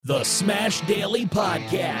The Smash Daily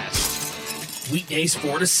Podcast. Weekdays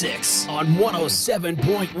 4 to 6 on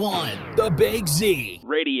 107.1 The Big Z.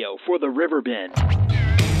 Radio for the Riverbend.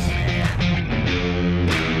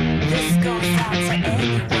 This goes out to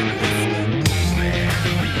anyone listening.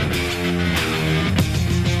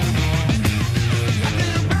 I've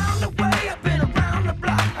been around the way, I've been around the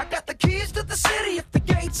block. I got the keys to the city if the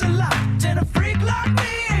gates are locked. And a freak like me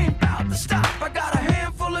ain't about to stop. I got a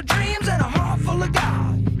handful of dreams and a heart full of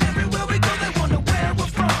God. Everywhere we go, they wonder where we're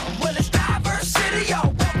from. Well, it's diversity,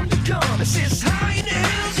 y'all welcome to come. It's just high in the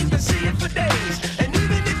hills, you can see it for days. And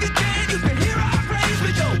even if you can't, you can hear our praise.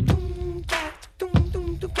 We go boom, da, doom,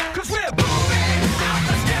 doom, doom, da. 'Cause we're booming out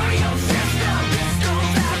the stereo system. This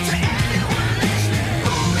goes out to anyone listening.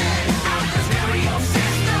 Booming out the stereo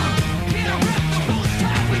system. Can't rep the most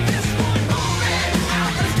time with this one. Booming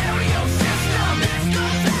out the stereo system. This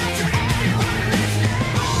goes out to anyone listening.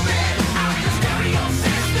 Booming out the stereo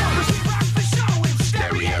system. 'Cause we rock the show in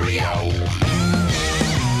stereo.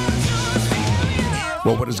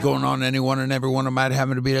 Well, what is going on, anyone and everyone who might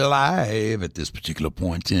happen to be alive at this particular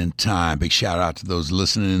point in time? Big shout out to those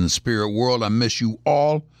listening in the spirit world. I miss you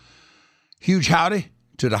all. Huge howdy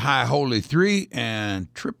to the High Holy Three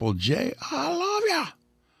and Triple J. I love ya.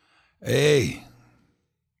 Hey,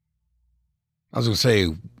 I was going to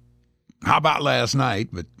say, how about last night?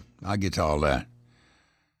 But I'll get to all that.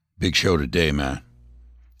 Big show today, man.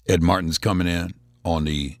 Ed Martin's coming in on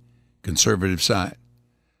the conservative side.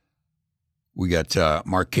 We got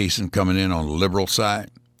Mark Kaysen coming in on the liberal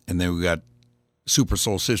side. And then we got Super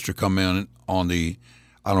Soul Sister coming in on the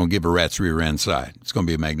I don't give a rat's rear end side. It's going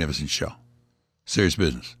to be a magnificent show. Serious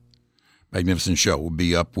business. Magnificent show. We'll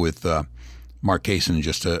be up with Mark Kaysen in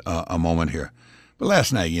just a moment here. But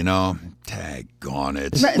last night, daggone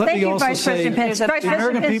it. Thank you, Vice President Pence. The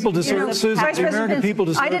American people deserve, Susan, the American people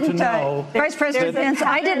deserve to know. Vice President Pence,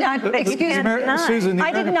 I did not, Susan, the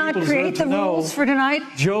I did American not people create deserve the to know rules for tonight.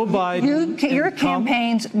 Joe Biden. Your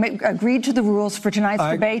campaigns agreed to the rules for tonight's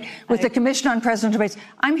debate with the Commission on Presidential Debates.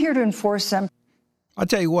 I'm here to enforce them. I'll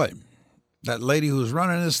tell you what, that lady who's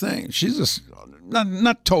running this thing, she's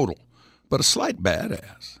not total, but a slight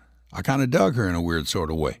badass. I kind of dug her in a weird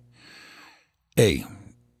sort of way. Hey,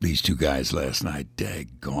 these two guys last night,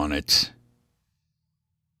 daggone it.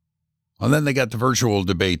 And then they got the virtual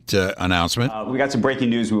debate announcement. We got some breaking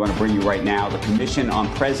news we want to bring you right now. The Commission on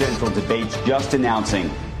Presidential Debates just announcing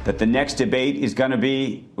that the next debate is going to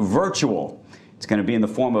be virtual. It's going to be in the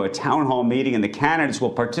form of a town hall meeting, and the candidates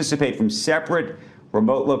will participate from separate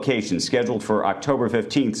remote locations scheduled for October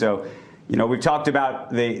 15th. So, we've talked about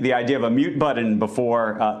the idea of a mute button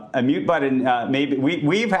before. A mute button, maybe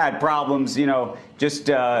we've had problems, just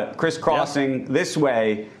crisscrossing this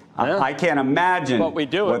way. Yeah. I can't imagine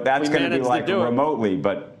what that's going to be like remotely.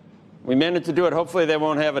 But we managed to do it. Hopefully they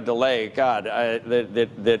won't have a delay, God,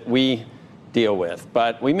 that we deal with.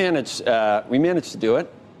 But we managed to do it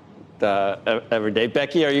every day.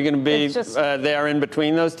 Becky, are you going to be there in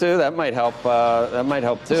between those two? That might help. That might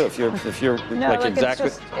help too if you're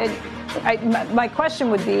exactly. My question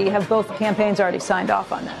would be: have both campaigns already signed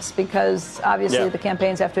off on this? Because obviously the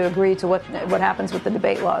campaigns have to agree to what happens with the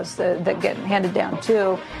debate laws that get handed down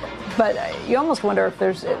too. But you almost wonder if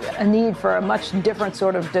there's a need for a much different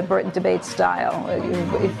sort of debate style.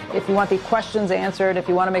 If you want the questions answered, if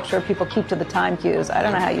you want to make sure people keep to the time cues, I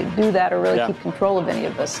don't know how you do that or really keep control of any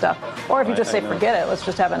of this stuff. Or if you just say, forget it, let's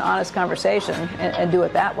just have an honest conversation and do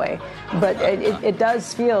it that way. But it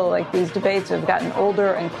does feel like these debates have gotten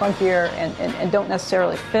older and clunkier and don't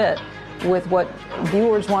necessarily fit with what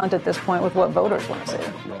viewers want at this point, with what voters want to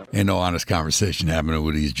see. Ain't no honest conversation happening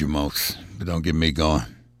with these jamokes. But don't get me going.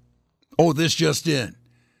 Oh, this just in.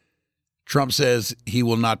 Trump says he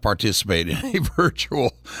will not participate in a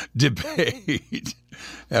virtual debate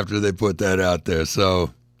after they put that out there.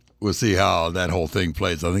 So we'll see how that whole thing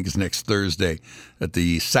plays. I think it's next Thursday that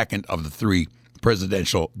the second of the three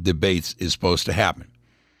presidential debates is supposed to happen.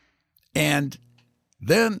 And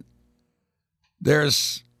then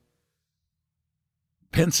there's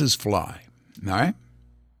Pence's fly. All right?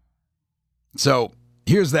 So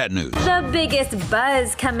here's that news. The biggest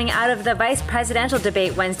buzz coming out of the vice presidential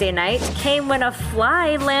debate Wednesday night came when a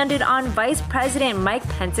fly landed on Vice President Mike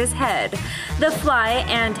Pence's head. The fly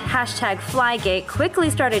and #Flygate quickly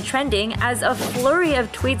started trending as a flurry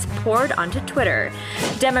of tweets poured onto Twitter.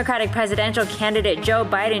 Democratic presidential candidate Joe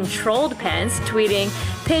Biden trolled Pence, tweeting,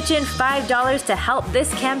 "Pitch in $5 to help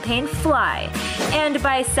this campaign fly," and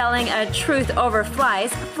by selling a truth over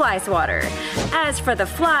flies swatter. As for the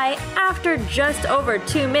fly, after just over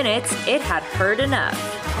 2 minutes, it had heard enough.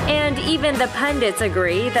 And even the pundits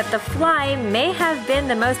agree that the fly may have been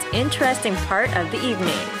the most interesting part of the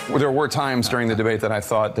evening. There were times during the debate that I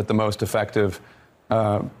thought that the most effective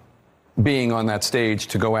being on that stage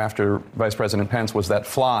to go after Vice President Pence was that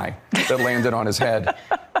fly that landed on his head.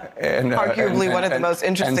 And, arguably one of the most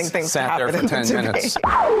interesting things to happen in the debate. Sat there for 10 minutes.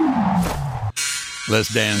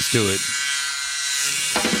 Let's dance to it.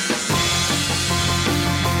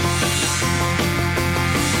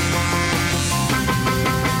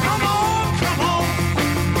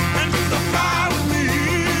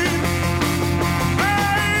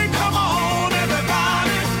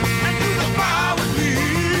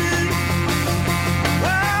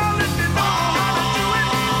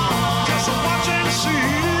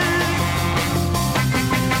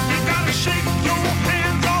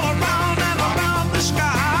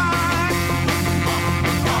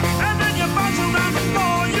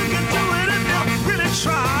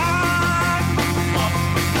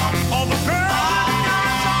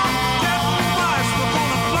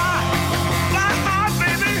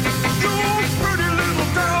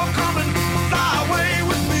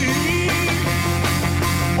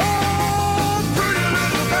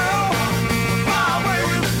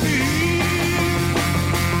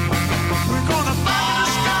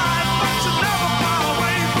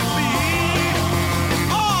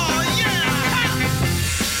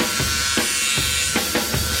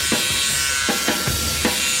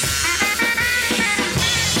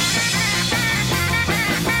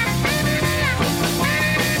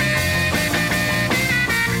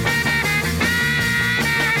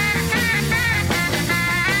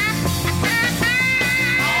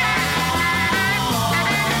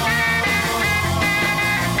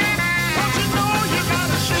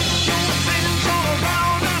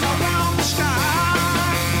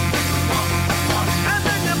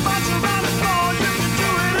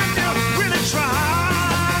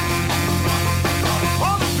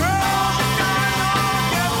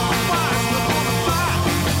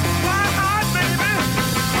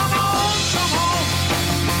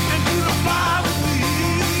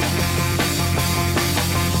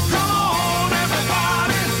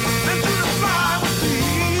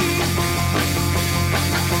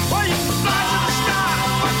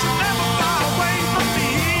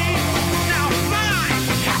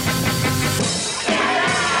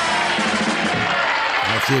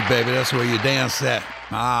 It, baby. That's where you dance at.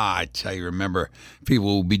 I tell you, remember, people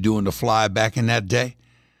will be doing the fly back in that day.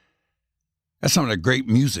 That's some of the great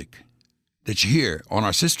music that you hear on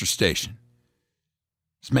our sister station.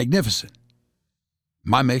 It's magnificent.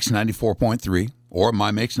 My Mix 94.3 or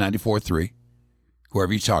My Mix 94.3,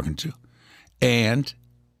 whoever you're talking to. And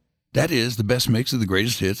that is the best mix of the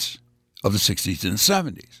greatest hits of the 60s and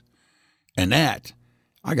 70s. And that,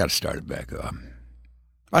 I got to start it back up.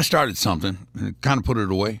 I started something and kind of put it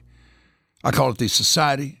away. I call it the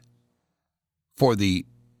Society for the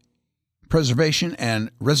Preservation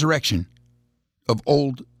and Resurrection of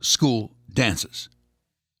Old School Dances.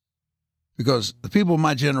 Because the people of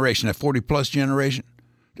my generation, that 40-plus generation,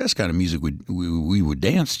 that's the kind of music we would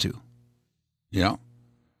dance to. You know?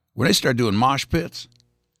 When they start doing mosh pits,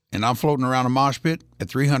 and I'm floating around a mosh pit at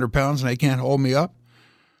 300 pounds and they can't hold me up,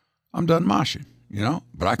 I'm done moshing, you know?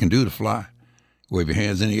 But I can do the fly. Wave your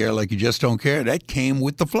hands in the air like you just don't care. That came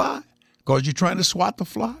with the fly because you're trying to swat the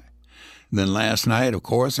fly. And then last night, of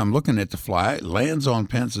course, I'm looking at the fly. It lands on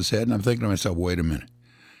Pence's head, and I'm thinking to myself, wait a minute.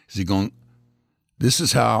 Is he going, this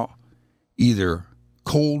is how either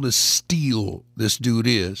cold as steel this dude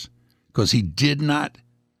is because he did not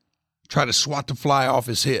try to swat the fly off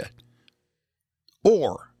his head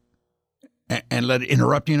or, and let it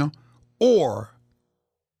interrupt, you know, or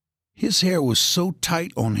his hair was so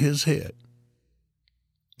tight on his head.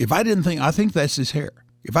 If I didn't think, I think that's his hair.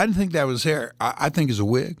 If I didn't think that was hair, I think it's a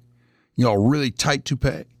wig, you know, a really tight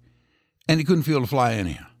toupee, and he couldn't feel the fly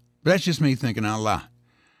anyhow. But that's just me thinking out loud.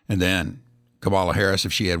 And then Kamala Harris,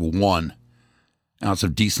 if she had 1 ounce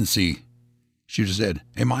of decency, she would have said,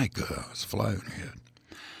 hey, Mike, there's a fly on your head.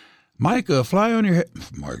 Mike, a fly on your head.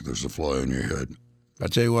 Mike, there's a fly on your head. I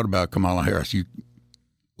tell you what about Kamala Harris.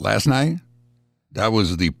 Last night, that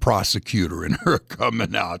was the prosecutor in her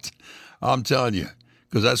coming out. I'm telling you.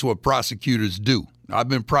 Because that's what prosecutors do. I've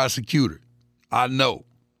been prosecuted. I know.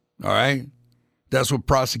 All right? That's what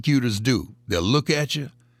prosecutors do. They'll look at you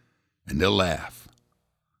and they'll laugh.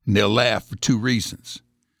 And they'll laugh for 2 reasons.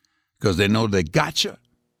 Because they know they got you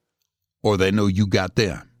or they know you got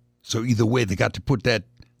them. So either way, they got to put that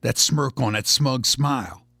smirk on, that smug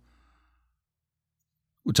smile.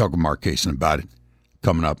 We'll talk with Mark Kaysen about it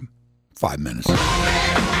coming up in 5 minutes.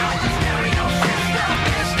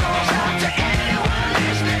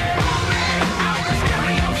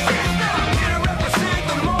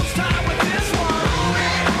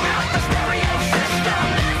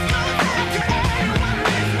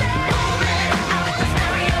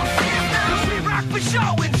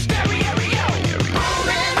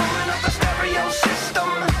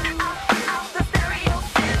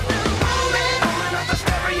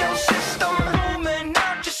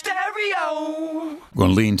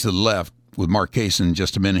 going to lean to the left with Mark Kaysen in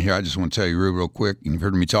just a minute here. I just want to tell you real quick, you've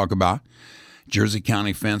heard me talk about Jersey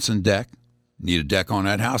County fence and deck. Need a deck on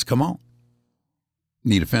that house? Come on.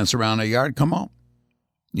 Need a fence around that yard? Come on.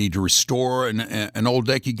 Need to restore an old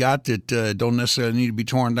deck you got that don't necessarily need to be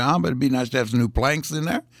torn down, but it'd be nice to have some new planks in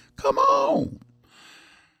there? Come on.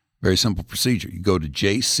 Very simple procedure. You go to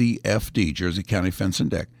JCFD, Jersey County Fence and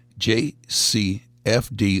Deck,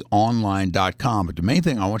 jcfdonline.com. But the main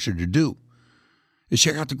thing I want you to do is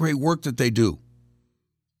check out the great work that they do.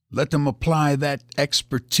 Let them apply that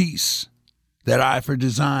expertise, that eye for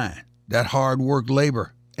design, that hard work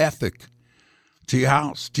labor ethic to your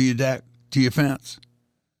house, to your deck, to your fence,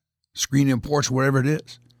 screen and porch, whatever it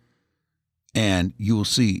is. And you will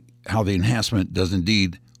see how the enhancement does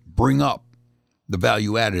indeed bring up the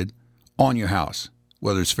value added on your house,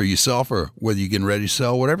 whether it's for yourself or whether you're getting ready to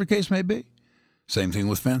sell, whatever the case may be. Same thing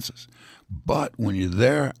with fences. But when you're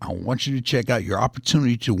there, I want you to check out your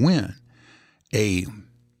opportunity to win a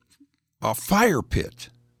fire pit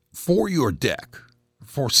for your deck,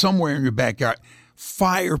 for somewhere in your backyard.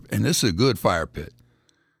 And this is a good fire pit.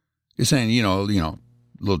 You're saying,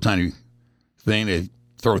 little tiny thing, they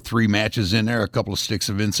throw 3 matches in there, a couple of sticks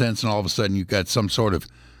of incense, and all of a sudden you've got some sort of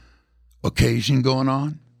occasion going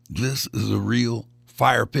on. This is a real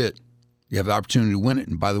fire pit. You have the opportunity to win it.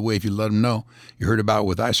 And by the way, if you let them know you heard about it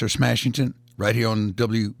with Icer Smashington right here on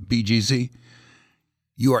WBGZ,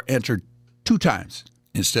 you are entered 2 times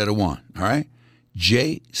instead of 1. All right?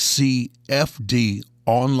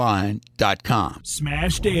 JCFDonline.com.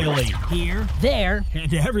 Smash Daily. Here, there,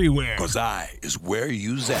 and everywhere. 'Cause I is where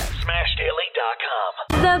you's at. SmashDaily.com.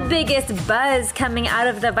 The biggest buzz coming out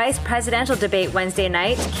of the vice presidential debate Wednesday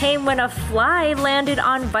night came when a fly landed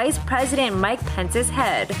on Vice President Mike Pence's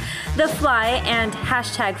head. The fly and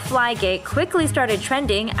hashtag Flygate quickly started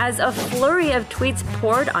trending as a flurry of tweets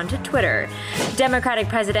poured onto Twitter. Democratic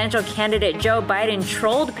presidential candidate Joe Biden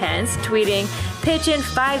trolled Pence, tweeting, "Pitch in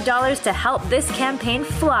 $5 to help this campaign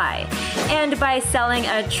fly," and by selling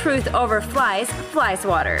a truth over flies, fly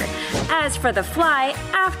swatter. As for the fly,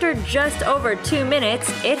 after just over 2 minutes,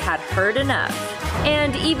 it had heard enough.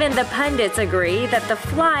 And even the pundits agree that the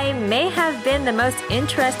fly may have been the most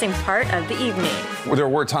interesting part of the evening. There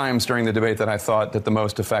were times during the debate that I thought that the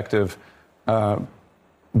most effective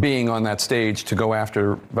being on that stage to go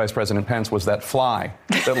after Vice President Pence was that fly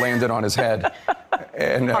that landed on his head.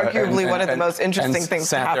 And, arguably one of the most interesting things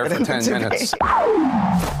to happen sat there for 10 minutes.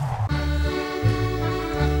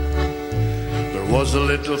 There was a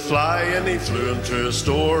little fly and he flew into a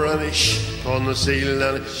store and he on the ceiling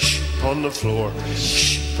and he on the floor,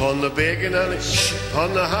 on the bacon and he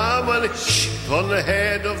on the ham and he on the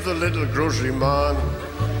head of the little grocery man.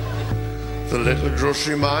 The little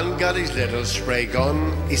grocery man got his little spray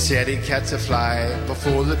gun. He said he'd catch a fly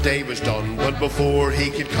before the day was done. But before he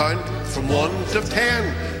could count from 1 to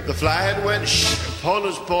 10, the fly had went upon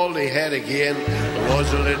his baldy head again. There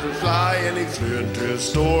was a little fly and he flew into a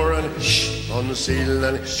store and on the ceiling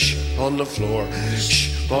and on the floor,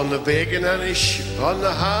 on the bacon and on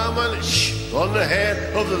the ham and on the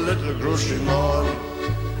head of the little grocery man.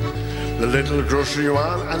 The little grocery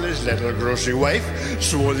man and his little grocery wife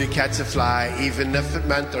swore they'd catch a fly even if it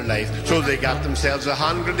meant their life. So they got themselves a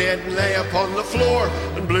hand grenade and lay upon the floor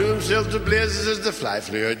and blew themselves to blazes as the fly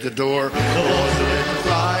flew out the door. There was a little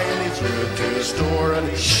fly and he flew into the store and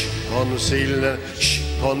on the ceiling and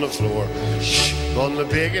on the floor, on the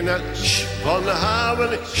bacon and on the ham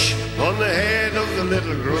and on the head of the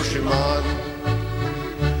little grocery man.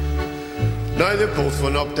 Now they both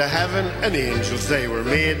went up to heaven, and angels they were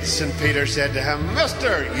made. St. Peter said to him,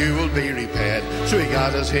 "Mister, you will be repaid." So he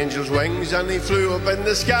got his angel's wings, and he flew up in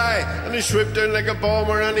the sky, and he swooped down like a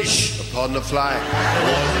bomber, and he upon the fly. There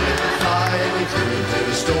was a little fly, and he flew into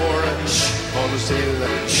the store, and on the ceiling,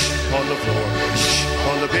 and on the floor,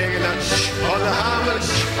 on the bacon, and on the ham, and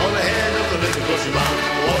on the head of the little grocery man.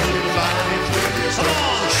 There was a little fly, and he flew into the store,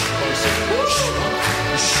 on the ceiling, on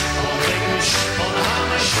the bacon, on the ham,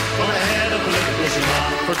 and on the head.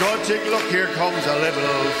 For God's sake, look, here comes a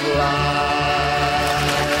little fly.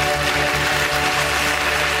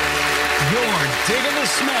 You're digging the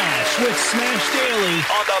Smash with Smash Daily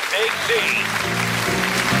on the Big Z.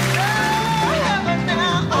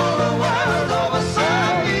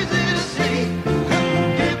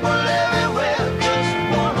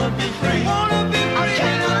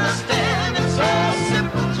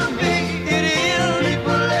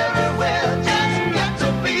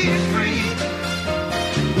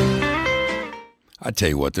 I tell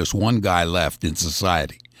you what, there's one guy left in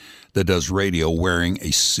society that does radio wearing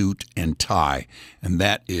a suit and tie, and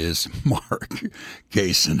that is Mark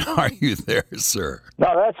Kaysen. Are you there, sir?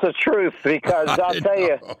 No, that's the truth, because I'll tell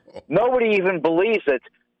you, nobody even believes it.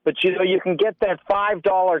 But, you know, you can get that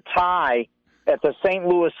 $5 tie at the St.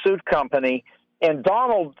 Louis Suit Company, and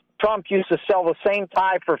Donald Trump used to sell the same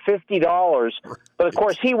tie for $50, but of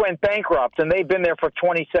course he went bankrupt, and they've been there for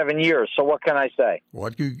 27 years. So what can I say?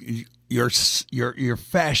 Your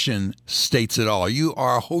fashion states it all. You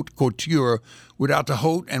are haute couture without the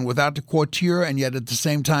haute and without the couture, and yet at the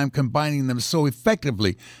same time combining them so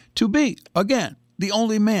effectively to be, again, the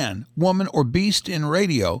only man, woman, or beast in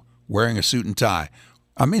radio wearing a suit and tie.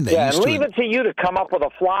 I mean, they used and leave it to you to come up with a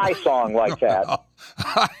Fly song like that.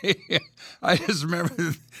 I just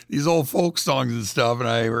remember these old folk songs and stuff, and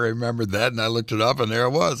I remembered that, and I looked it up, and there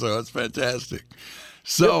it was. So it's fantastic.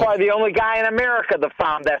 So you're probably the only guy in America that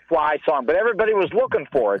found that Fly song, but everybody was looking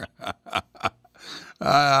for it.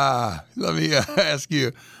 Let me ask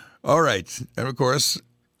you. All right, and of course,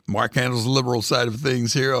 Mark handles the liberal side of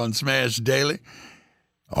things here on Smash Daily.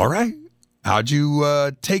 All right. How'd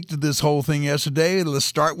you take to this whole thing yesterday? Let's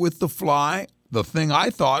start with the Fly. The thing I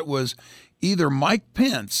thought was either Mike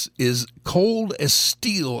Pence is cold as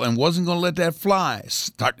steel and wasn't going to let that fly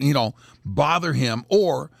bother him,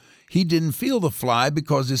 or he didn't feel the fly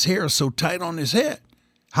because his hair is so tight on his head.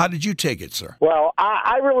 How did you take it, sir? Well,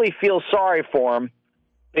 I really feel sorry for him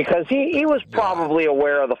because he was probably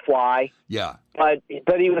aware of the fly. Yeah. But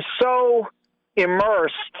he was so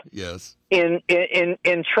immersed in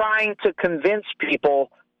trying to convince people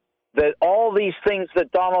that all these things that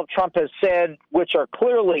Donald Trump has said, which are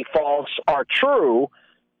clearly false, are true,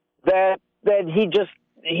 that he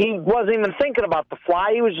wasn't even thinking about the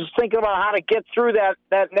fly. He was just thinking about how to get through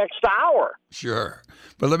that next hour. Sure.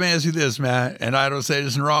 But let me ask you this, man, and I don't say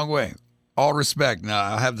this in the wrong way. All respect. Now,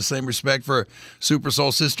 I have the same respect for Super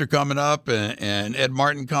Soul Sister coming up and Ed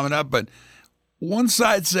Martin coming up, but one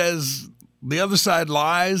side says the other side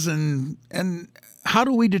lies, and how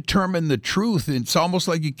do we determine the truth? It's almost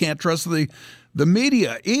like you can't trust the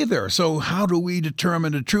media either. So how do we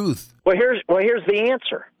determine the truth? Well, here's the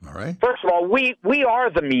answer. All right. First of all, we are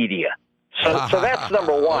the media, so that's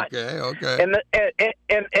number one. Okay.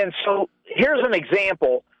 And so here's an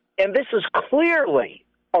example, and this is clearly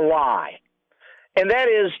a lie, and that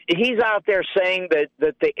is he's out there saying that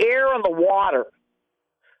the air and the water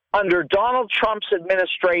under Donald Trump's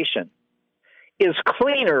administration is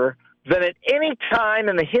cleaner than at any time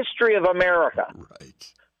in the history of America.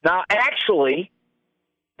 Right. Now, actually,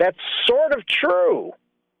 that's sort of true.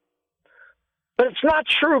 But it's not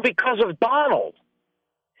true because of Donald.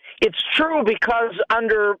 It's true because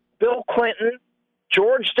under Bill Clinton,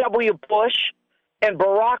 George W. Bush, and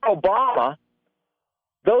Barack Obama,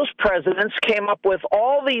 those presidents came up with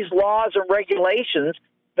all these laws and regulations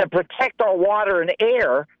that protect our water and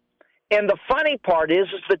air. And the funny part is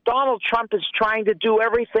that Donald Trump is trying to do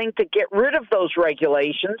everything to get rid of those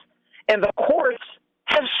regulations, and the courts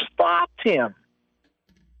have stopped him.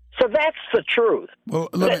 So that's the truth. Well,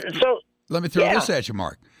 let me throw this at you,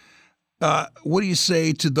 Mark. What do you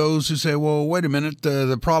say to those who say, well, wait a minute,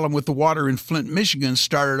 the problem with the water in Flint, Michigan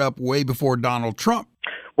started up way before Donald Trump?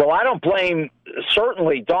 Well, I don't blame,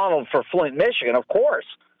 certainly, Donald for Flint, Michigan, of course.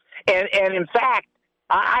 And in fact,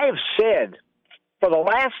 I have said for the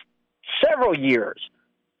last several years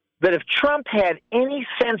that if Trump had any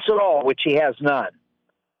sense at all, which he has none,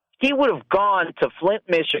 he would have gone to Flint,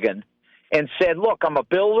 Michigan and said, look, I'm a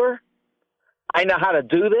builder. I know how to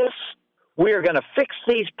do this. We are going to fix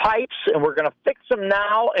these pipes, and we're going to fix them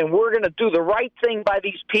now, and we're going to do the right thing by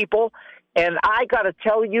these people. And I got to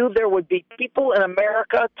tell you, there would be people in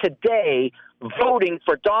America today voting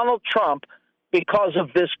for Donald Trump because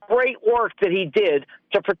of this great work that he did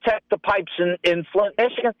to protect the pipes in Flint,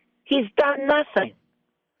 Michigan. He's done nothing.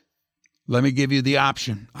 Let me give you the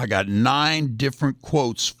option. I got 9 different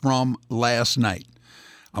quotes from last night.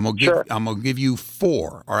 I'm gonna give you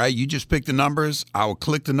 4. All right, you just pick the numbers. I will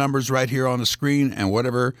click the numbers right here on the screen, and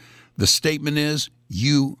whatever the statement is,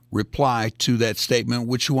 you reply to that statement.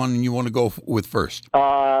 Which one you want to go with first?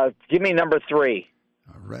 Give me number 3.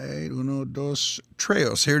 All right, 1, 2,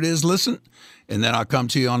 3. Here it is. Listen, and then I'll come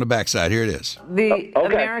to you on the backside. Here it is. The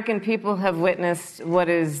American people have witnessed what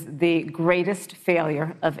is the greatest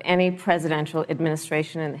failure of any presidential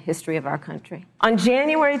administration in the history of our country. On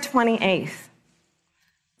January 28th,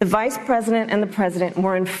 the vice president and the president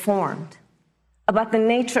were informed about the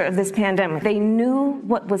nature of this pandemic. They knew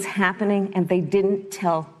what was happening, and they didn't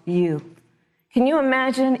tell you. Can you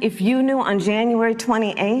imagine if you knew on January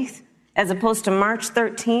 28th, as opposed to March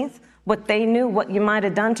 13th, what they knew, what you might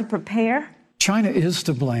have done to prepare? China is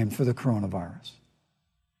to blame for the coronavirus.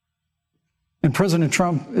 And President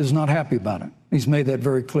Trump is not happy about it. He's made that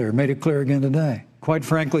very clear, made it clear again today. Quite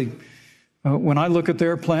frankly, when I look at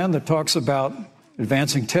their plan that talks about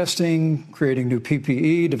advancing testing, creating new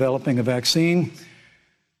PPE, developing a vaccine,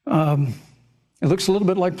 it looks a little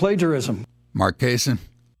bit like plagiarism. Mark Kaysen?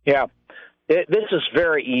 Yeah, this is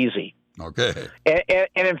very easy. Okay. And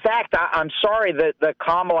in fact, I'm sorry that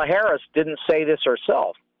Kamala Harris didn't say this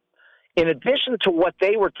herself. In addition to what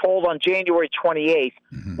they were told on January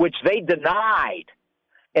 28th, which they denied,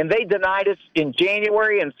 and they denied it in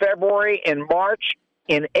January and February and March,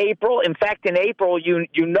 in April. In fact, in April, you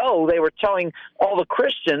know they were telling all the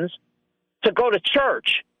Christians to go to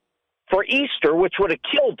church for Easter, which would have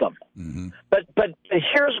killed them. Mm-hmm. But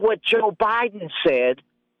here's what Joe Biden said,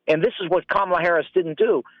 and this is what Kamala Harris didn't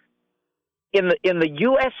do. In the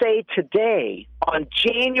USA Today on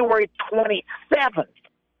January 27th,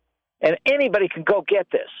 and anybody can go get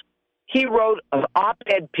this, he wrote an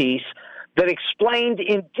op-ed piece that explained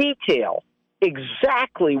in detail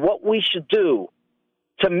exactly what we should do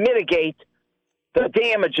to mitigate the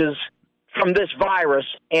damages from this virus.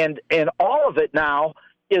 And all of it now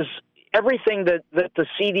is everything that the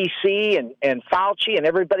CDC and Fauci and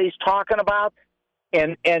everybody's talking about.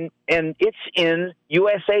 And it's in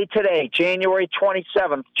USA Today, January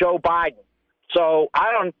 27th, Joe Biden. So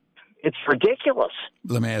it's ridiculous.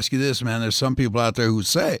 Let me ask you this, man. There's some people out there who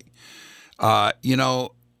say,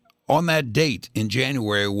 on that date in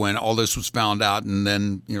January when all this was found out and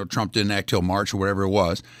then, Trump didn't act till March or whatever it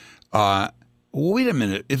was, wait a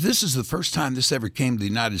minute. If this is the first time this ever came to the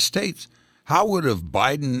United States, how would have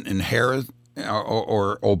Biden and Harris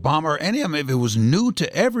or Obama or any of them, if it was new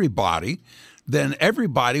to everybody, then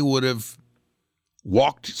everybody would have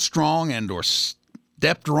walked strong and or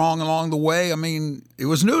stepped wrong along the way? I mean, it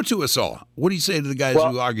was new to us all. What do you say to the guys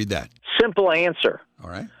who argued that? Simple answer. All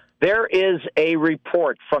right. There is a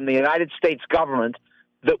report from the United States government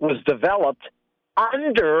that was developed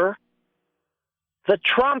under the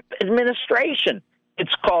Trump administration.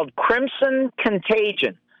 It's called Crimson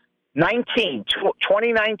Contagion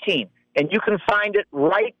 2019. And you can find it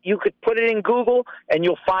you could put it in Google and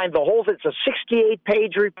you'll find the whole thing. It's a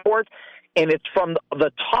 68-page report, and it's from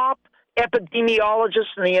the top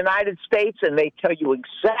epidemiologists in the United States, and they tell you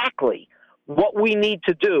exactly what we need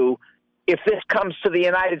to do if this comes to the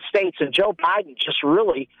United States. And Joe Biden just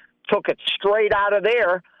really took it straight out of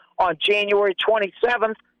there on January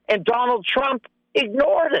 27th, and Donald Trump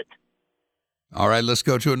ignored it. All right, let's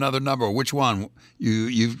go to another number. Which one?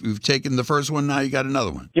 You've taken the first one, now you got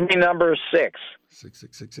another one. Give me number 6.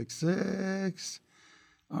 66666.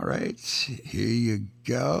 All right, here you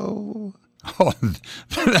go. Oh,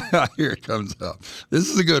 here it comes up. This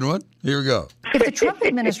is a good one. Here we go. If the Trump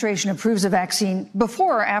administration approves a vaccine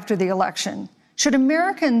before or after the election, should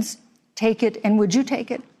Americans take it, and would you take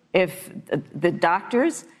it? If the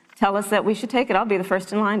doctors tell us that we should take it, I'll be the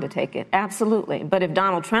first in line to take it. Absolutely. But if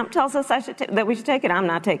Donald Trump tells us that we should take it, I'm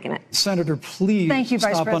not taking it. Senator, please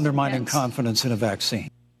stop undermining confidence in a vaccine.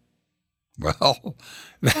 Well,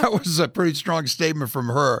 that was a pretty strong statement from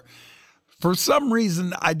her. For some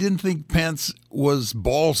reason, I didn't think Pence was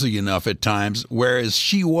ballsy enough at times, whereas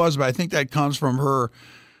she was, but I think that comes from her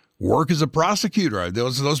work as a prosecutor.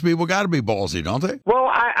 Those people got to be ballsy, don't they? Well,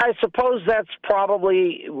 I suppose that's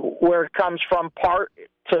probably where it comes from,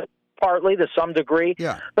 partly to some degree.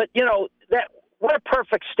 Yeah. But, what a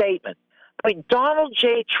perfect statement. I mean, Donald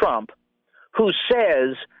J. Trump, who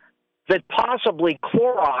says that possibly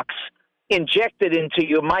Clorox injected into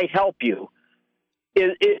you might help you,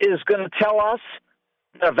 is going to tell us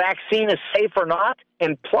that a vaccine is safe or not.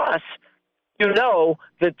 And plus,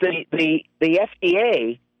 that the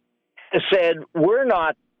FDA has said, we're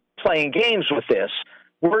not playing games with this.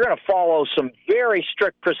 We're going to follow some very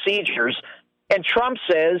strict procedures. And Trump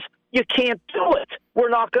says, you can't do it. We're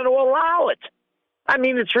not going to allow it. I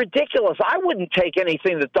mean, it's ridiculous. I wouldn't take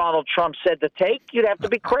anything that Donald Trump said to take. You'd have to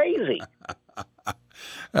be crazy.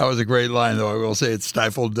 That was a great line, though. I will say it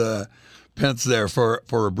stifled Pence there for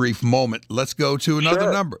a brief moment. Let's go to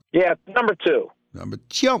another number. Yeah, number 2. Number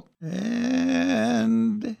 2.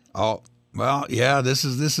 And this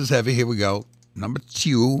is heavy. Here we go. Number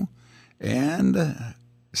 2. And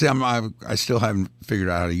see, I still haven't figured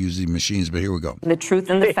out how to use these machines, but here we go. The truth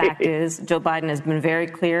and the fact is, Joe Biden has been very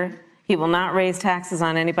clear. He will not raise taxes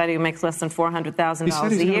on anybody who makes less than $400,000 a year. He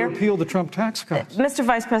said he's going to repeal the Trump tax cuts. Mr.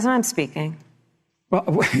 Vice President, I'm speaking.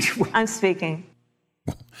 Well, I'm speaking.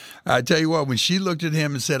 I tell you what, when she looked at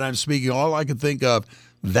him and said, I'm speaking, all I could think of,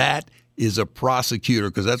 that is a prosecutor,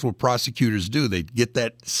 because that's what prosecutors do. They get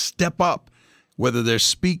that step up whether they're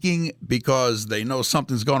speaking because they know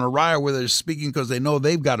something's going awry or whether they're speaking because they know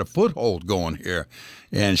they've got a foothold going here.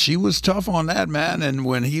 And she was tough on that, man. And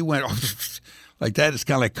when he went like that, it's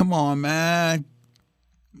kind of like, come on, man,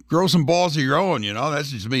 grow some balls of your own, you know? That's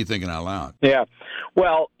just me thinking out loud. Yeah.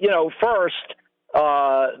 Well, first,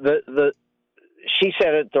 she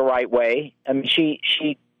said it the right way. I mean, she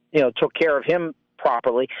took care of him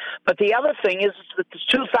properly. But the other thing is that the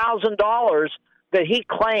 $2,000 that he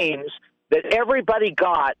claims that everybody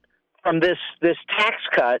got from this tax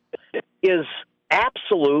cut is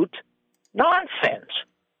absolute nonsense.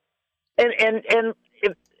 And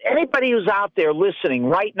if anybody who's out there listening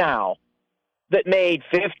right now that made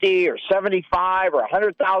 $50,000 or $75,000 or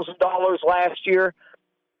 $100,000 last year,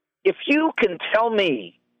 if you can tell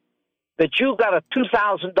me that you got a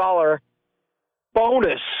 $2,000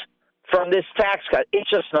 bonus from this tax cut,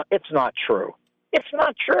 it's not true. It's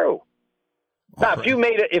not true. Now, if you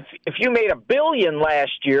made $1 billion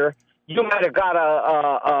last year, you might have got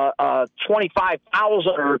a $25,000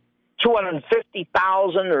 or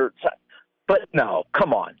 $250,000 but no,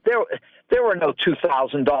 come on. There were no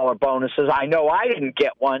 $2,000 bonuses. I know I didn't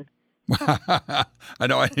get one. I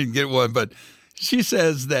know I didn't get one, but she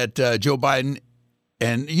says that Joe Biden,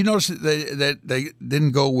 and you notice that they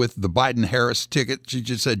didn't go with the Biden-Harris ticket. She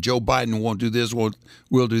just said Joe Biden won't do this, we'll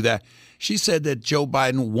do that. She said that Joe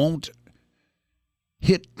Biden won't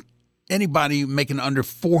hit anybody making under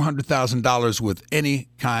 $400,000 with any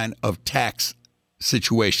kind of tax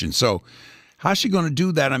situation. So how's she going to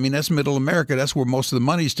do that? I mean, that's middle America. That's where most of the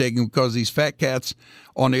money's taken, because these fat cats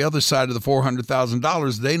on the other side of the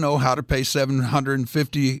 $400,000, they know how to pay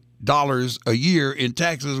 $750 a year in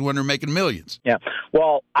taxes when they're making millions. Yeah.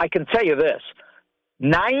 Well, I can tell you this.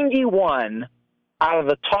 91 out of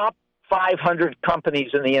the top 500 companies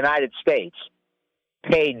in the United States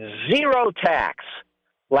paid zero tax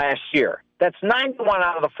last year. That's 91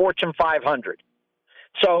 out of the Fortune 500.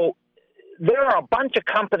 So there are a bunch of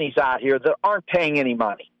companies out here that aren't paying any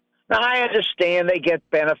money. Now, I understand they get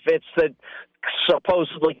benefits that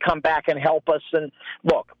supposedly come back and help us. And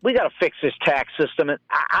look, we got to fix this tax system. And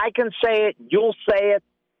I can say it, you'll say it,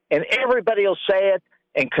 and everybody will say it,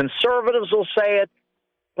 and conservatives will say it,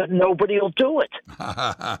 but nobody will do it.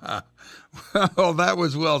 Well, that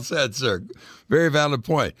was well said, sir. Very valid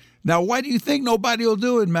point. Now, why do you think nobody will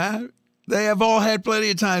do it, man? They have all had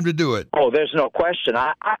plenty of time to do it. Oh, there's no question.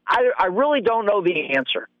 I really don't know the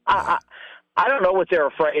answer. I don't know what they're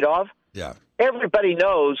afraid of. Yeah. Everybody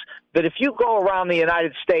knows that if you go around the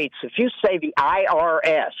United States, if you say the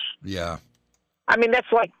IRS, yeah, I mean,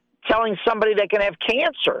 that's like telling somebody they can have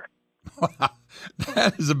cancer.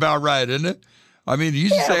 That is about right, isn't it? I mean, you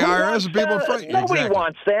say IRS and people are afraid. Nobody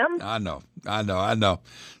wants them. I know.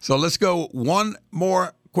 So let's go one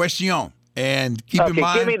more question. And keep in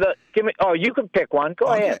mind. Oh, you can pick one. Go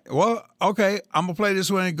ahead. Well, okay. I'm going to play this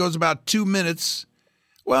one. It goes about 2 minutes.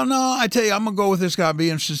 Well, no, I tell you, I'm going to go with this guy. I'll be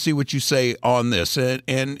interested to see what you say on this.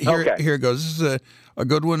 And here it goes. This is a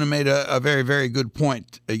good one and made a very, very good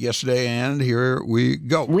point yesterday. And here we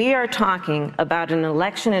go. We are talking about an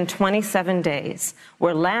election in 27 days,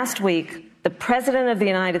 where last week the President of the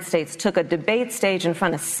United States took a debate stage in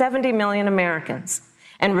front of 70 million Americans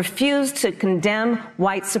and refused to condemn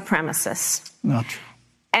white supremacists. Not true.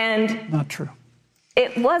 And not true.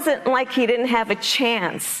 It wasn't like he didn't have a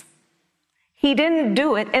chance. He didn't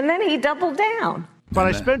do it, and then he doubled down. But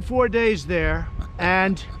I spent 4 days there,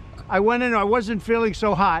 and I went in, I wasn't feeling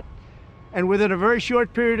so hot, and within a very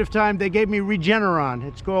short period of time, they gave me Regeneron.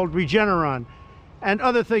 It's called Regeneron, and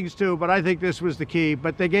other things too, but I think this was the key.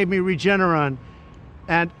 But they gave me Regeneron,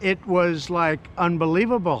 and it was like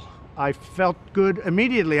unbelievable. I felt good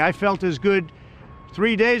immediately. I felt as good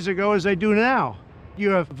 3 days ago as I do now.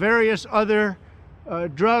 You have various other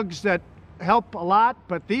drugs that help a lot,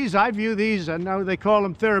 but these, I view these, I know they call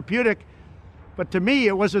them therapeutic, but to me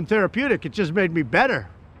it wasn't therapeutic, it just made me better,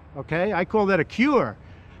 okay? I call that a cure.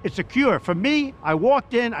 It's a cure. For me, I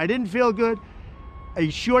walked in, I didn't feel good. A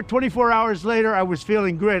short 24 hours later, I was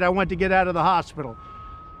feeling great. I wanted to get out of the hospital.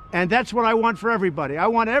 And that's what I want for everybody. I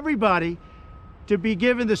want everybody to be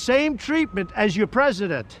given the same treatment as your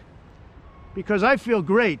president, because I feel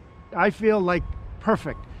great. I feel like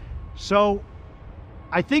perfect. So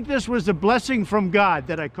I think this was a blessing from God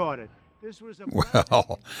that I caught it. This was a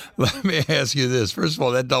well, let me ask you this. First of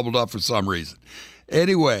all, that doubled up for some reason.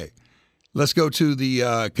 Anyway, let's go to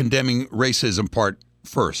the condemning racism part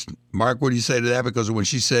first. Mark, what do you say to that? Because when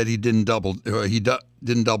she said he didn't double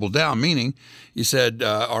down, meaning he said,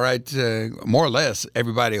 all right, more or less,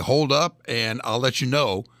 everybody hold up, and I'll let you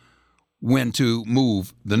know when to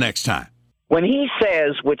move the next time. When he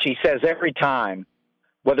says, which he says every time,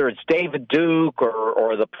 whether it's David Duke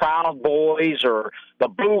or the Proud Boys or the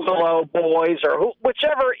Boogaloo Boys or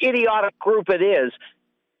whichever idiotic group it is,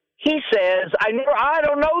 he says, I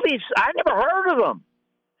don't know these. I never heard of them.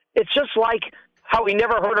 It's just like how he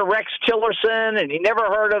never heard of Rex Tillerson and he never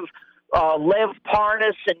heard of Lev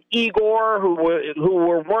Parnas and Igor, who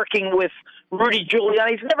were working with Rudy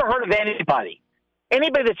Giuliani. He's never heard of anybody.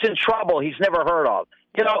 Anybody that's in trouble, he's never heard of.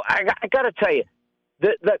 You know, I got to tell you,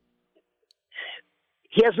 that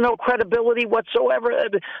he has no credibility whatsoever.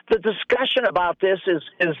 The discussion about this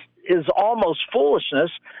is almost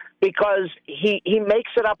foolishness because he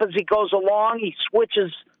makes it up as he goes along. He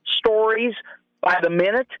switches stories by the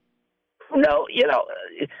minute. No, you know,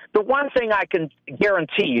 the one thing I can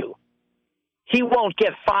guarantee you, he won't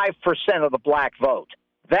get 5% of the black vote.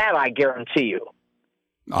 That I guarantee you.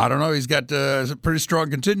 I don't know. He's got a pretty strong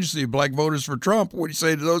contingency of black voters for Trump. What do you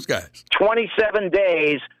say to those guys? 27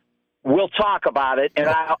 days, we'll talk about it. And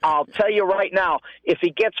I'll tell you right now, if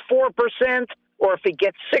he gets 4% or if he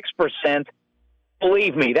gets 6%,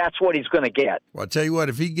 believe me, that's what he's going to get. Well, I'll tell you what,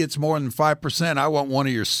 if he gets more than 5%, I want one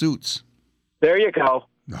of your suits. There you go.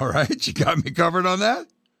 All right. You got me covered on that?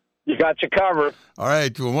 You got you covered. All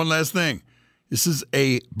right. Well, one last thing. This is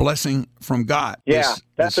a blessing from God. Yeah,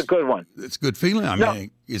 that's a good one. It's a good feeling. I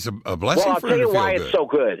mean, it's a blessing well, for him to feel good. Well, I'll tell you why it's so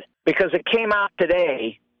good. Because it came out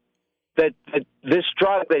today that this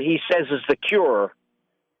drug that he says is the cure,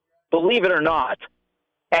 believe it or not,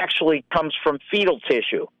 actually comes from fetal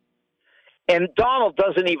tissue. And Donald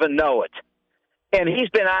doesn't even know it. And he's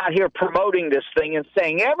been out here promoting this thing and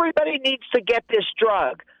saying everybody needs to get this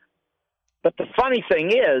drug. But the funny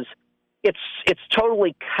thing is, it's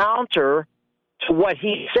totally counter to what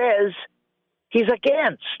he says he's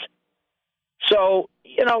against. So,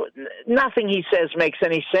 you know, nothing he says makes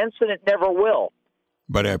any sense, and it never will.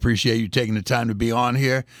 But I appreciate you taking the time to be on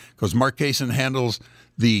here because Mark Kaysen handles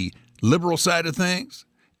the liberal side of things,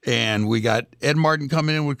 and we got Ed Martin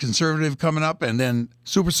coming in with conservative coming up, and then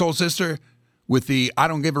Super Soul Sister with the I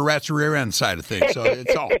don't give a rat's rear end side of things. So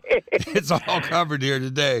it's all covered here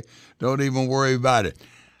today. Don't even worry about it.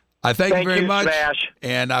 I thank you very much, Smash.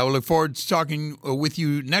 And I will look forward to talking with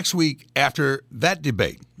you next week after that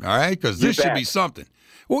debate, all right? Because this should be something.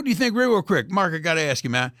 What do you think, real quick? Mark, I got to ask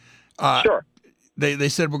you, man. Sure. They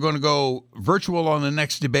said we're going to go virtual on the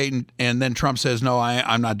next debate, and then Trump says, no,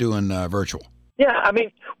 I'm not doing virtual. Yeah, I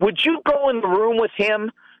mean, would you go in the room with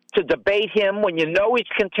him to debate him when you know he's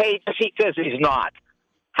contagious? He says he's not.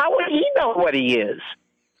 How would he know what he is?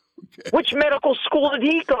 Okay. Which medical school did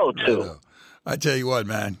he go to? I tell you what,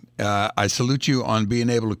 man, I salute you on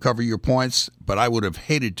being able to cover your points, but I would have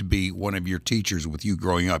hated to be one of your teachers with you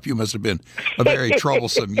growing up. You must have been a very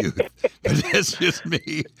troublesome youth. But that's just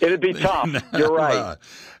me. It'd be tough. You're right.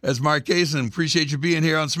 That's Mark Kaysen. Appreciate you being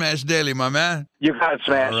here on Smash Daily, my man. You got it,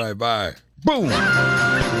 Smash. All right, bye. Boom.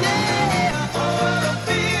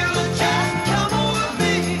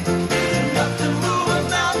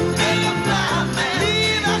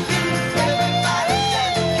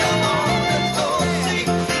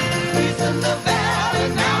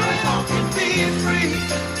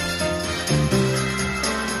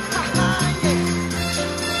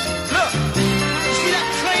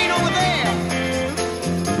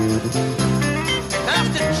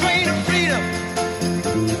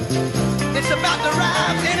 About to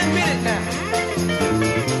rise any minute now.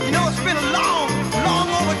 You know, it's been a long, long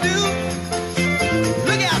overdue.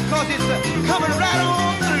 Look out, cause it's coming right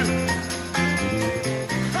on through.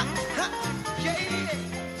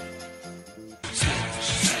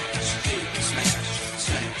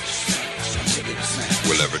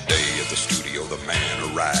 Well, every day at the studio, the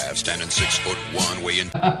man arrives, standing 6'1",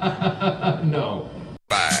 weighing No.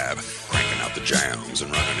 5, cranking out the jams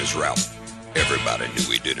and running his route. Everybody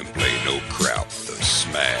knew he didn't play no crap. The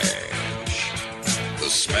Smash. The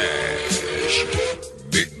Smash.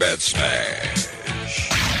 Big Bad Smash.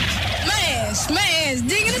 Smash, smash,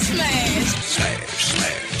 digging the smash. Smash,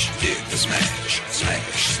 smash, dig the smash.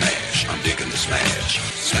 Smash, smash, I'm digging the smash.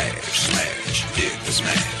 Smash, smash, dig the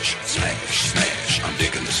smash. Smash, smash, I'm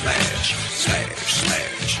digging the smash. Smash,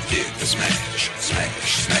 smash, dig the smash.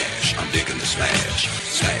 Smash, smash, I'm digging the smash.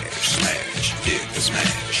 Smash, smash, dig the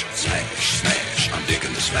smash. Smash, smash, I'm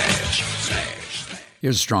digging the smash. Smash, smash.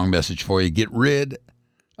 Here's a strong message for you. Get rid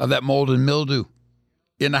of that mold and mildew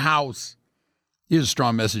in the house. Here's a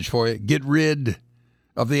strong message for you. Get rid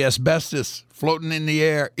of the asbestos floating in the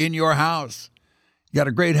air in your house. You got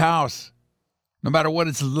a great house. No matter what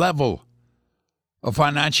its level of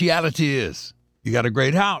financiality is, you got a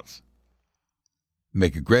great house.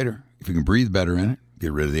 Make it greater if you can breathe better in it.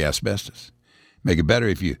 Get rid of the asbestos. Make it better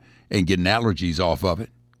if you ain't getting allergies off of it.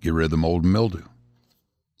 Get rid of the mold and mildew.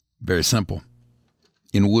 Very simple.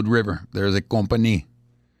 In Wood River, there's a company.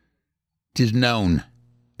 It is known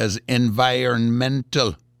as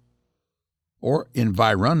Environmental, or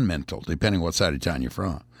Environmental, depending what side of town you're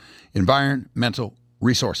from. Environmental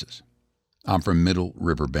Resources. I'm from Middle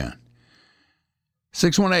River Bend.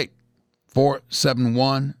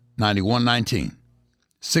 618-471-9119.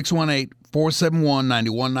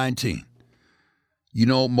 618-471-9119. You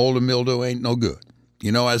know mold and mildew ain't no good.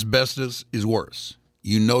 You know asbestos is worse.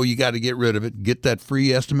 You know you got to get rid of it. Get that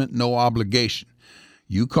free estimate, no obligation.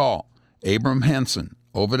 You call Abram Henson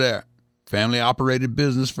over there. Family-operated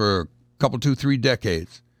business for a couple, 2-3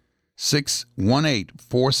 decades.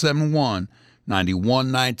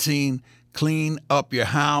 618-471-9119. Clean up your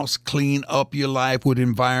house, clean up your life with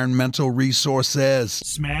Environmental Resources.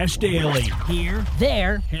 Smash Daily. Here,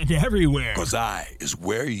 there, and everywhere. 'Cause I is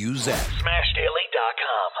where you's at.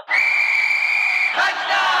 SmashDaily.com.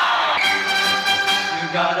 Touchdown! You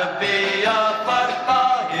gotta be a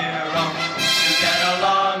football hero to get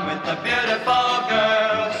along with the beautiful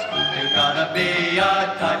girls. You gotta be a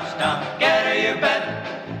touchdown getter, you bet.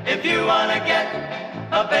 If you wanna get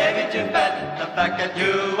a baby to bet, the fact that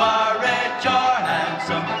you are rich or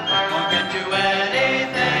handsome won't get you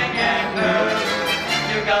anything in girls.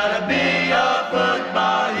 You gotta be a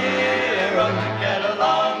football hero to get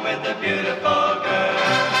along with the beautiful girls.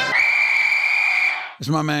 This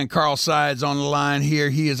is my man Carl Sides on the line here.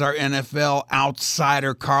 He is our NFL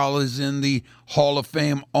outsider. Carl is in the Hall of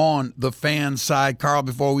Fame on the fan side. Carl,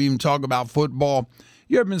 before we even talk about football,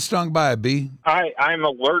 you ever been stung by a bee? I'm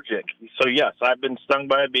allergic, so yes, I've been stung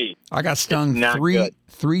by a bee. I got stung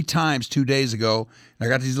three times 2 days ago. I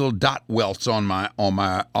got these little dot welts on my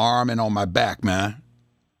arm and on my back, man.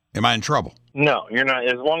 Am I in trouble? No, you're not.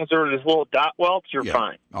 As long as there are these little dot welts, you're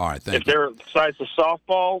fine. All right, thank you. If they're the size of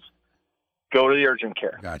softballs, go to the urgent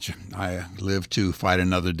care. Gotcha. I live to fight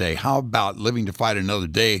another day. How about living to fight another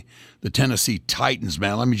day? The Tennessee Titans,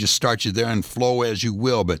 man. Let me just start you there and flow as you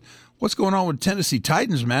will, but what's going on with Tennessee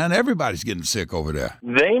Titans, man? Everybody's getting sick over there.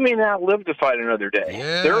 They may not live to fight another day.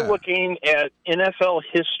 Yeah. They're looking at NFL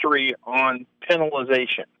history on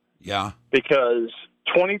penalization. Yeah. Because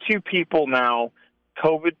 22 people now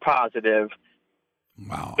COVID positive.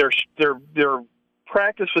 Wow. Their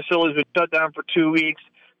practice facilities been shut down for 2 weeks,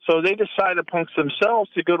 so they decided amongst themselves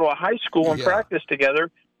to go to a high school and practice together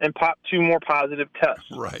and pop 2 more positive tests.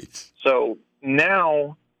 Right. So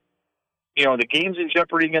now, you know, the game's in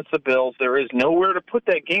jeopardy against the Bills. There is nowhere to put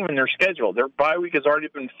that game in their schedule. Their bye week has already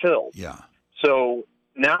been filled. Yeah. So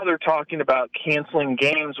now they're talking about canceling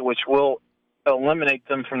games, which will eliminate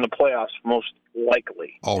them from the playoffs most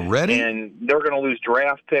likely. Already? And they're going to lose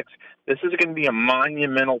draft picks. This is going to be a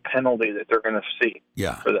monumental penalty that they're going to see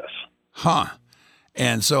for this. Huh.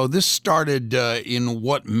 And so this started in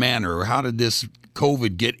what manner? How did this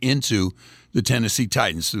COVID get into the Tennessee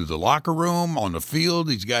Titans? Through the locker room, on the field,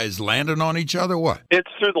 these guys landing on each other? What? It's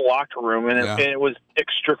through the locker room, and it was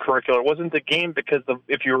extracurricular. It wasn't the game because,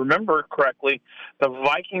 if you remember correctly, the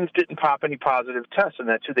Vikings didn't pop any positive tests, and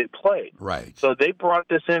that's who they played. Right. So they brought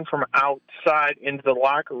this in from outside into the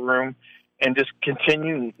locker room and just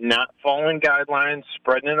continued not following guidelines,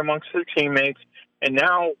 spreading it amongst their teammates. And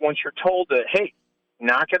now once you're told that, hey,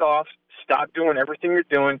 knock it off, stop doing everything you're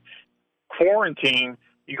doing, quarantine,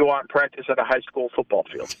 you go out and practice at a high school football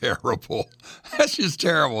field. Terrible. That's just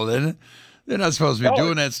terrible, isn't it? They're not supposed to be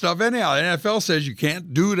doing that stuff anyhow. The NFL says you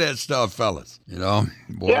can't do that stuff, fellas. You know?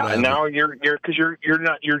 And now you're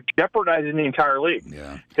jeopardizing the entire league.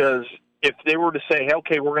 Yeah. Because if they were to say, hey,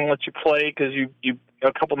 okay, we're going to let you play because you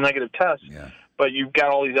a couple negative tests, but you've got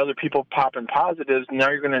all these other people popping positives, and now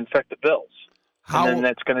you're going to infect the Bills. And then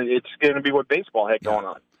it's going to be what baseball had going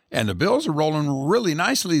on. And the Bills are rolling really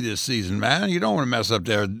nicely this season, man. You don't want to mess up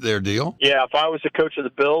their deal. Yeah, if I was the coach of the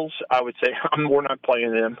Bills, I would say we're not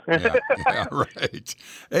playing them. Yeah, right.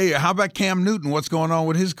 Hey, how about Cam Newton? What's going on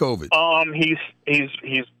with his COVID? He's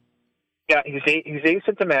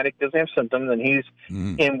asymptomatic, doesn't have symptoms, and he's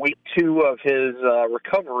in week 2 of his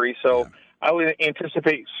recovery. So I would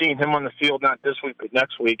anticipate seeing him on the field not this week but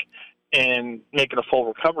next week, and making a full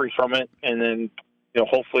recovery from it, and then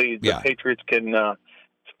hopefully the Patriots can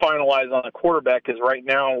finalize on a quarterback, because right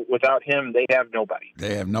now without him they have nobody.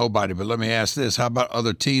 But let me ask this: how about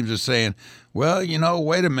other teams are saying, well,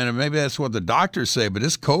 wait a minute, maybe that's what the doctors say, but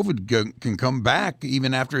this COVID can come back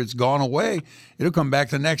even after it's gone away. It'll come back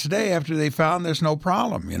the next day after they found there's no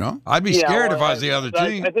problem. I'd be scared if I was the other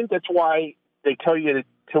team. I think that's why they tell you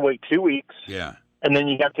to wait 2 weeks. Yeah. And then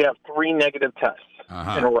you have to have 3 negative tests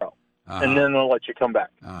in a row. And then they'll let you come back.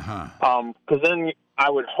 Because then I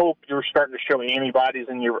would hope you're starting to show antibodies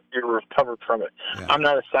and you're recovered from it. Yeah. I'm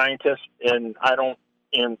not a scientist, and I don't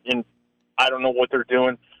and I don't know what they're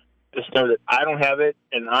doing. Just know that I don't have it,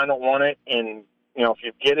 and I don't want it. And if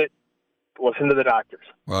you get it, listen to the doctors.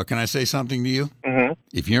 Well, can I say something to you? Mm-hmm.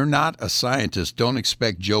 If you're not a scientist, don't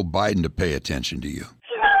expect Joe Biden to pay attention to you.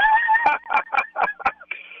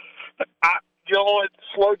 You know what,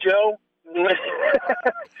 Slow Joe?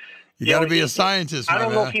 You got to be a scientist, I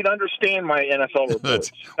don't know if he'd understand my NFL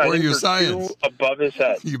reports. Or your science. Too above his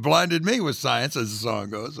head. You blinded me with science, as the song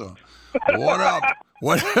goes. So, what up?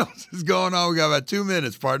 What else is going on? We got about 2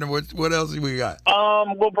 minutes, partner. What else have we got?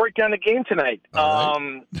 We'll break down the game tonight.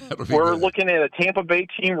 Right. We're looking at a Tampa Bay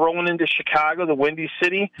team rolling into Chicago, the Windy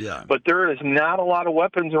City. Yeah. But there is not a lot of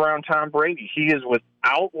weapons around Tom Brady. He is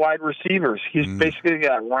without wide receivers. He's basically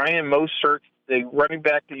got Ryan Mostert, the running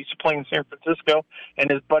back that used to play in San Francisco, and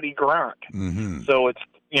his buddy Gronk. Mm-hmm. So it's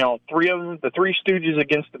three of them, the Three Stooges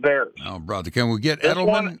against the Bears. Oh, brother, can we get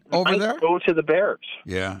Edelman over there? Go to the Bears.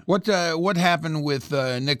 Yeah. What happened with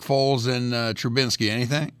Nick Foles and Trubinsky?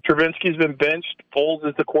 Anything? Trubinsky's been benched. Foles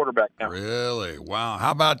is the quarterback now. Really? Wow.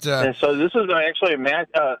 How about? And so this is actually a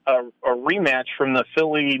rematch from the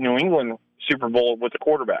Philly-New England Super Bowl with the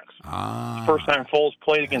quarterbacks. First time Foles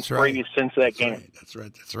played against Brady since that game. That's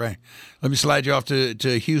right. Let me slide you off to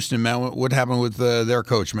Houston, man. What happened with their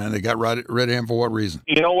coach, man? They got rid of him for what reason?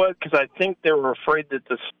 You know what? Because I think they were afraid that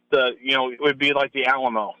it would be like the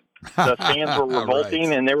Alamo. The fans were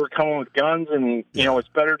revolting and they were coming with guns, and it's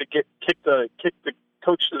better to kick the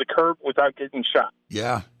coach to the curb without getting shot.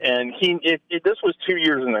 Yeah. And this was 2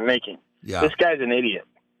 years in the making. Yeah. This guy's an idiot.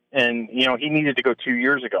 And, he needed to go 2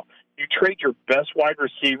 years ago. You trade your best wide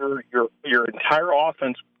receiver, your entire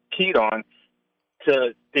offense keyed on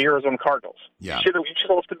to the Arizona Cardinals. Yeah. You should have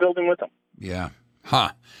left the building with them. Yeah. Huh.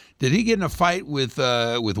 Did he get in a fight with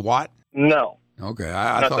Watt? No. Okay.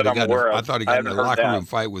 I thought he got in a locker room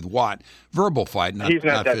fight with Watt. Verbal fight, not he's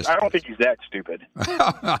not that. fist I don't think he's that stupid.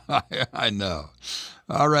 I know.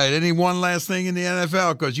 All right. Any one last thing in the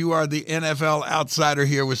NFL? Because you are the NFL outsider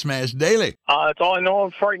here with Smash Daily. That's all I know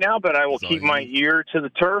of right now, but I will keep my ear to the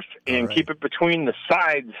turf and keep it between the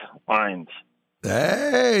sidelines.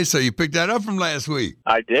 Hey, so you picked that up from last week.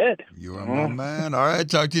 I did. You are my man. All right.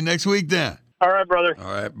 Talk to you next week then. All right, brother.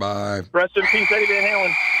 All right. Bye. Rest in peace, Eddie Van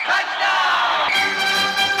Halen.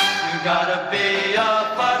 You gotta be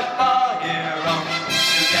a football hero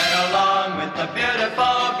to get along with the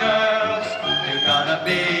beautiful girls. You gotta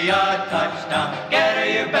be a touchdown getter,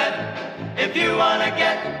 you bet. If you wanna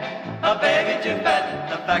get a baby to bet,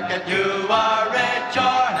 the fact that you are rich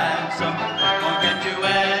or handsome won't get you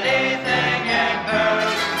anything in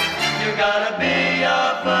girls. You gotta be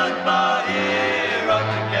a football hero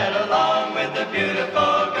to get along with the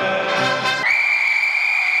beautiful girls.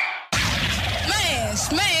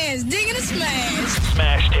 Smash, digging a smash.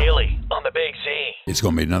 Smash Daily on the Big Z. It's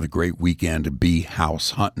going to be another great weekend to be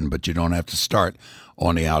house hunting, but you don't have to start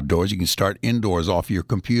on the outdoors. You can start indoors off your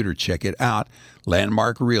computer. Check it out.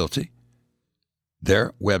 Landmark Realty.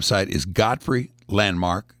 Their website is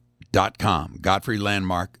godfreylandmark.com.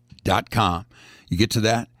 godfreylandmark.com. You get to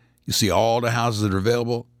that, you see all the houses that are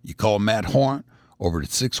available. You call Matt Horn over at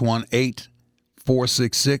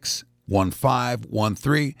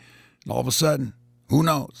 618-466-1513. And all of a sudden, who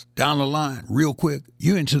knows, down the line, real quick,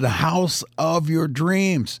 you're into the house of your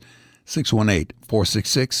dreams.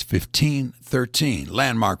 618-466-1513.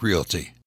 Landmark Realty.